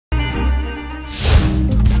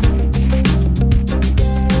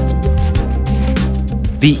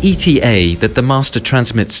The ETA that the master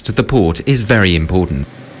transmits to the port is very important,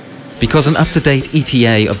 because an up-to-date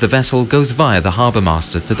ETA of the vessel goes via the harbour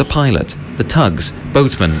master to the pilot, the tugs,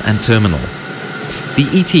 boatman and terminal. The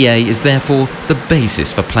ETA is therefore the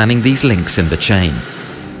basis for planning these links in the chain.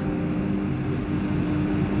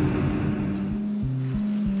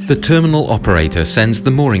 The terminal operator sends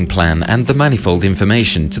the mooring plan and the manifold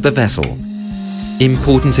information to the vessel.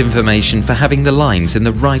 Important information for having the lines in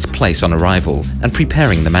the right place on arrival and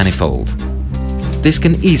preparing the manifold. This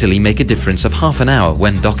can easily make a difference of half an hour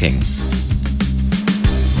when docking.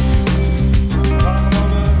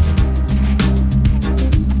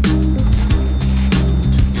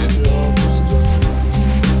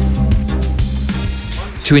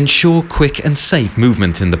 To ensure quick and safe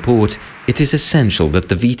movement in the port, it is essential that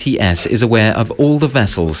the VTS is aware of all the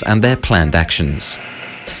vessels and their planned actions.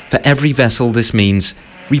 For every vessel this means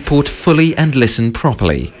report fully and listen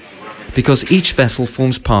properly, because each vessel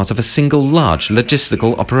forms part of a single large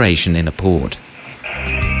logistical operation in a port.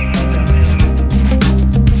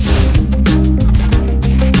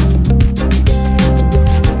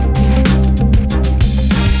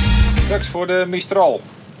 Thanks for the Mistral.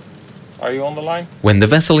 Are you on the line? When the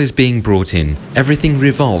vessel is being brought in, everything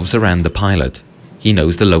revolves around the pilot. He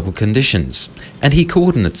knows the local conditions, and he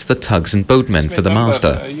coordinates the tugs and boatmen for the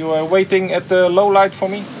master. You are waiting at the low light for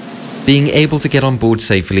me? Being able to get on board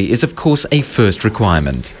safely is of course a first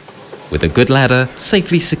requirement, with a good ladder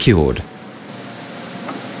safely secured.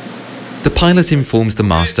 The pilot informs the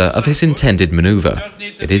master of his intended maneuver.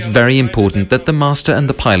 It is very important that the master and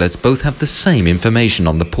the pilot both have the same information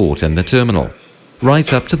on the port and the terminal,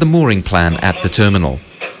 right up to the mooring plan at the terminal,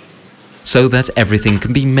 so that everything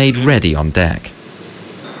can be made ready on deck.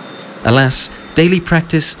 Alas, daily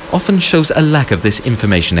practice often shows a lack of this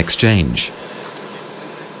information exchange.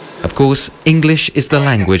 Of course, English is the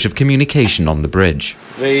language of communication on the bridge.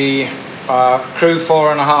 The crew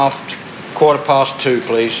 4:30, 2:15,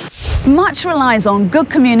 please. Much relies on good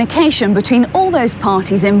communication between all those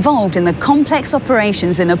parties involved in the complex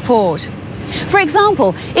operations in a port. For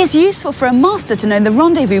example, it's useful for a master to know the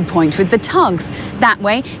rendezvous point with the tugs. That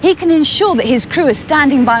way, he can ensure that his crew is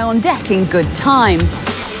standing by on deck in good time.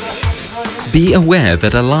 Be aware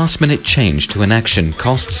that a last-minute change to an action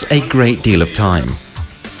costs a great deal of time.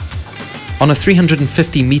 On a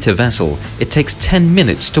 350-metre vessel, it takes 10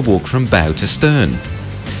 minutes to walk from bow to stern.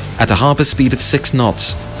 At a harbour speed of 6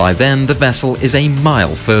 knots, by then the vessel is a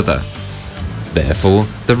mile further. Therefore,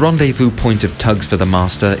 the rendezvous point of tugs for the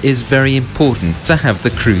master is very important to have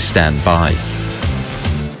the crew stand by.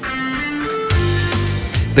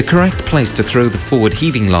 The correct place to throw the forward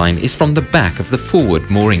heaving line is from the back of the forward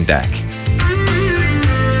mooring deck.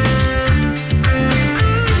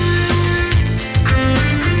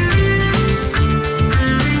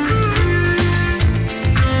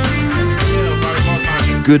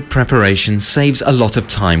 Good preparation saves a lot of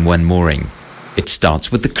time when mooring. It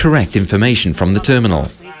starts with the correct information from the terminal.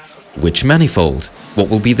 Which manifold? What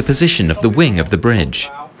will be the position of the wing of the bridge?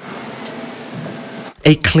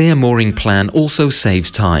 A clear mooring plan also saves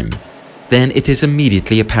time. Then it is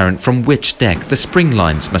immediately apparent from which deck the spring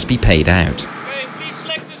lines must be paid out. Okay, please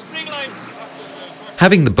select the spring line.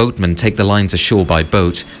 Having the boatman take the lines ashore by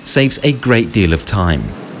boat saves a great deal of time.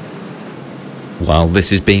 While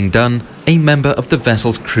this is being done, a member of the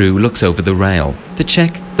vessel's crew looks over the rail to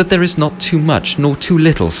check that there is not too much nor too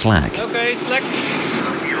little slack. Okay, select.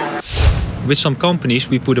 With some companies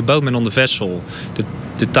we put a boatman on the vessel.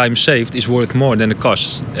 The time saved is worth more than the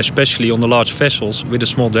cost, especially on the large vessels with a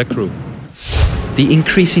small deck crew. The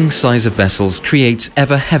increasing size of vessels creates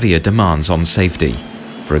ever heavier demands on safety.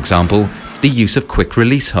 For example, the use of quick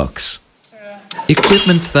release hooks.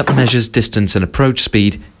 Equipment that measures distance and approach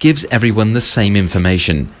speed gives everyone the same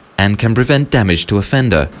information and can prevent damage to a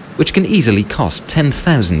fender, which can easily cost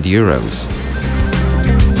 €10,000.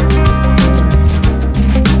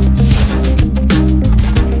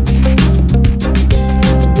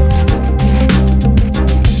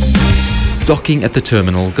 Docking at the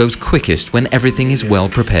terminal goes quickest when everything is well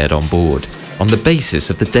prepared on board, on the basis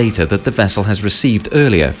of the data that the vessel has received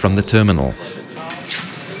earlier from the terminal.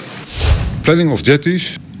 Planning of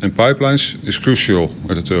jetties and pipelines is crucial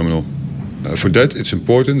at the terminal. For that, it's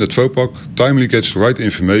important that VOPAC timely gets the right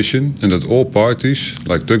information and that all parties,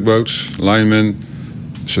 like tugboats, linemen,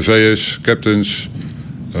 surveyors, captains,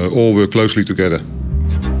 all work closely together.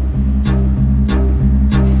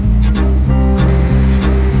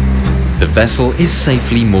 The vessel is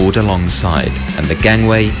safely moored alongside and the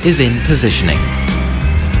gangway is in positioning.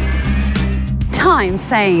 Time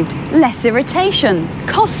saved, less irritation,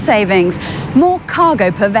 cost savings, more cargo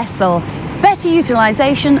per vessel. better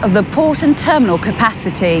utilisation of the port and terminal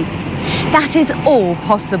capacity. That is all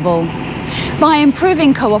possible by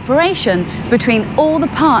improving cooperation between all the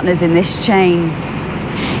partners in this chain.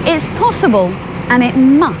 It's possible and it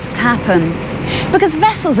must happen because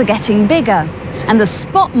vessels are getting bigger and the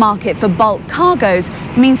spot market for bulk cargoes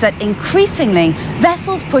means that increasingly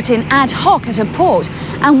vessels put in ad hoc at a port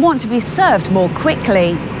and want to be served more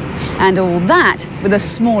quickly. And all that with a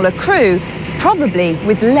smaller crew, probably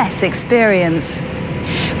with less experience.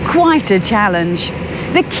 Quite a challenge.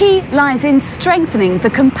 The key lies in strengthening the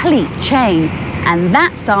complete chain, and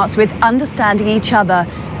that starts with understanding each other,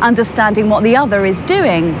 understanding what the other is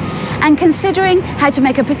doing, and considering how to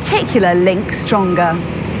make a particular link stronger.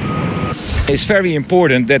 It's very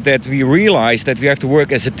important that we realize that we have to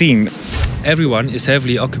work as a team. Everyone is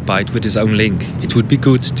heavily occupied with his own link. It would be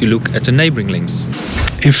good to look at the neighboring links.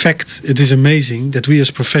 In fact, it is amazing that we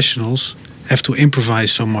as professionals have to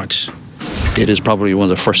improvise so much. It is probably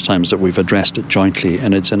one of the first times that we've addressed it jointly,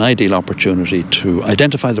 and it's an ideal opportunity to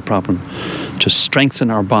identify the problem, to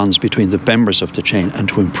strengthen our bonds between the members of the chain, and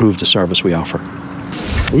to improve the service we offer.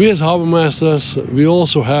 We as harbour masters, we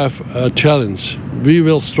also have a challenge. We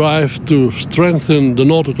will strive to strengthen the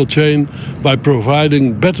nautical chain by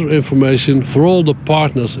providing better information for all the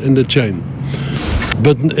partners in the chain.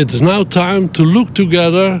 But it is now time to look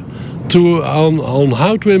together on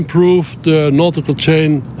how to improve the nautical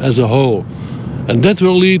chain as a whole. And that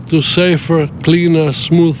will lead to safer, cleaner,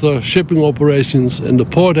 smoother shipping operations in the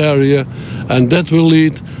port area, and that will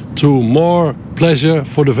lead to more pleasure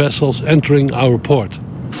for the vessels entering our port.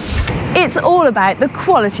 It's all about the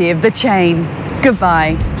quality of the chain.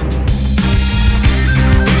 Goodbye.